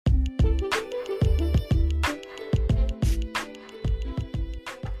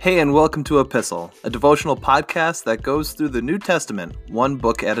Hey, and welcome to Epistle, a devotional podcast that goes through the New Testament one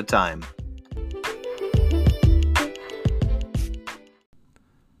book at a time.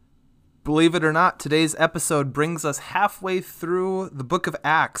 Believe it or not, today's episode brings us halfway through the book of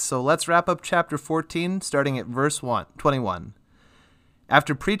Acts, so let's wrap up chapter 14, starting at verse 21.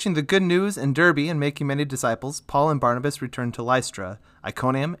 After preaching the good news in Derbe and making many disciples, Paul and Barnabas returned to Lystra,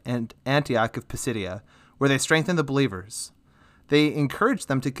 Iconium, and Antioch of Pisidia, where they strengthened the believers. They encouraged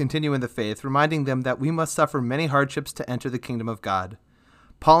them to continue in the faith, reminding them that we must suffer many hardships to enter the kingdom of God.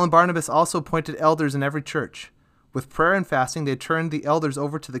 Paul and Barnabas also appointed elders in every church. With prayer and fasting, they turned the elders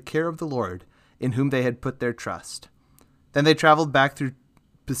over to the care of the Lord, in whom they had put their trust. Then they traveled back through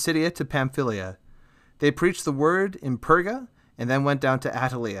Pisidia to Pamphylia. They preached the word in Perga, and then went down to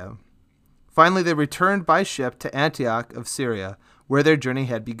Attalia. Finally, they returned by ship to Antioch of Syria, where their journey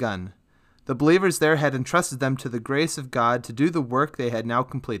had begun. The believers there had entrusted them to the grace of God to do the work they had now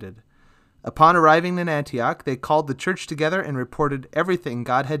completed. Upon arriving in Antioch, they called the church together and reported everything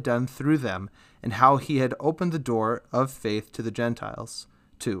God had done through them and how he had opened the door of faith to the Gentiles,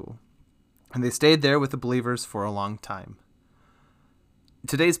 too. And they stayed there with the believers for a long time. In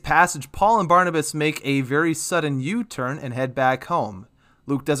today's passage, Paul and Barnabas make a very sudden U-turn and head back home.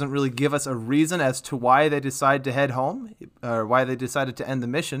 Luke doesn't really give us a reason as to why they decide to head home or why they decided to end the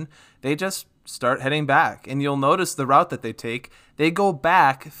mission. They just start heading back. And you'll notice the route that they take. They go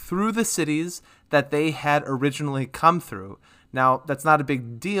back through the cities that they had originally come through. Now, that's not a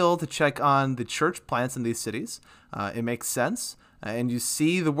big deal to check on the church plants in these cities. It makes sense. And you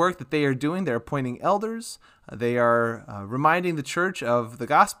see the work that they are doing. They're appointing elders. They are reminding the church of the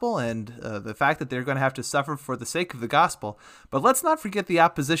gospel and the fact that they're going to have to suffer for the sake of the gospel. But let's not forget the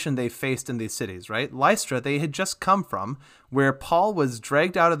opposition they faced in these cities, right? Lystra, they had just come from, where Paul was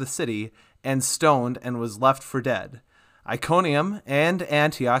dragged out of the city and stoned and was left for dead. Iconium and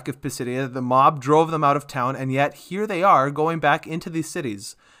Antioch of Pisidia, the mob drove them out of town, and yet here they are going back into these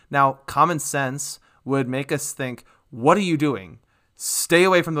cities. Now, common sense would make us think, what are you doing? Stay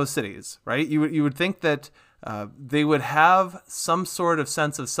away from those cities, right? You would think that they would have some sort of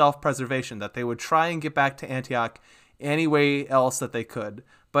sense of self-preservation, that they would try and get back to Antioch any way else that they could.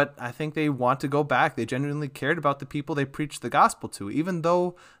 But I think they want to go back. They genuinely cared about the people they preached the gospel to. Even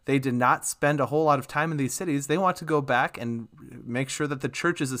though they did not spend a whole lot of time in these cities, they want to go back and make sure that the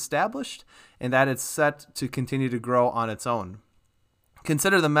church is established and that it's set to continue to grow on its own.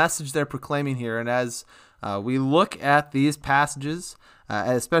 Consider the message they're proclaiming here, and as we look at these passages,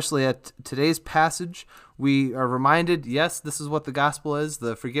 especially at today's passage, we are reminded, yes, this is what the gospel is,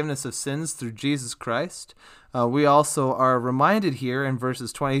 the forgiveness of sins through Jesus Christ. We also are reminded here in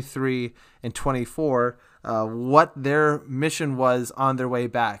verses 23 and 24 what their mission was on their way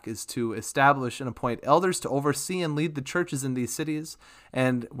back, is to establish and appoint elders to oversee and lead the churches in these cities.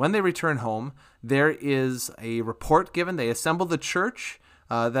 And when they return home, there is a report given. They assemble the church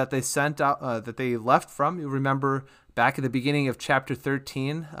that they sent out, that they left from. You remember back at the beginning of chapter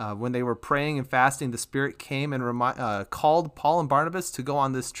 13, when they were praying and fasting, the Spirit came and called Paul and Barnabas to go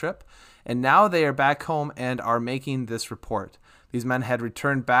on this trip. And now they are back home and are making this report. These men had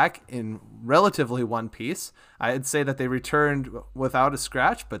returned back in relatively one piece. I'd say that they returned without a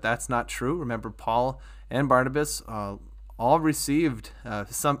scratch, but that's not true. Remember, Paul and Barnabas all received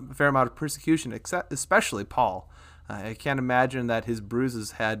some fair amount of persecution, especially Paul. I can't imagine that his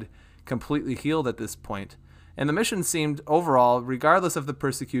bruises had completely healed at this point. And the mission seemed overall, regardless of the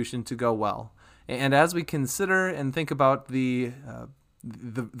persecution, to go well. And as we consider and think about the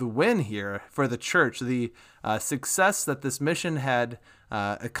win here for the church, the success that this mission had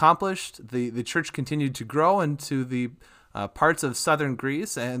accomplished, the church continued to grow into the parts of southern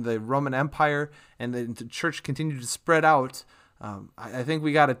Greece and the Roman Empire, and the church continued to spread out. I think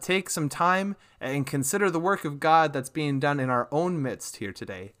we got to take some time and consider the work of God that's being done in our own midst here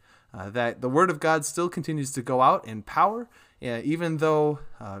today. That the word of God still continues to go out in power, even though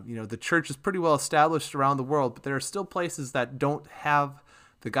the church is pretty well established around the world, but there are still places that don't have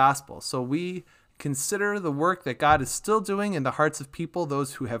the gospel. So we consider the work that God is still doing in the hearts of people,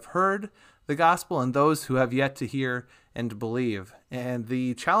 those who have heard the gospel and those who have yet to hear and believe. And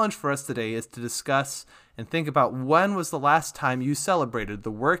the challenge for us today is to discuss and think about, when was the last time you celebrated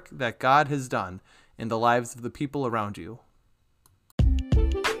the work that God has done in the lives of the people around you?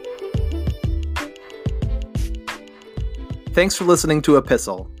 Thanks for listening to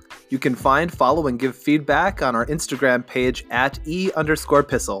Epistle. You can find, follow, and give feedback on our Instagram page at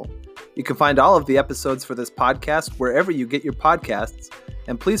 @e_pistle. You can find all of the episodes for this podcast wherever you get your podcasts,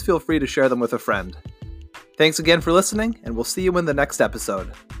 and please feel free to share them with a friend. Thanks again for listening, and we'll see you in the next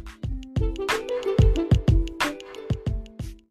episode.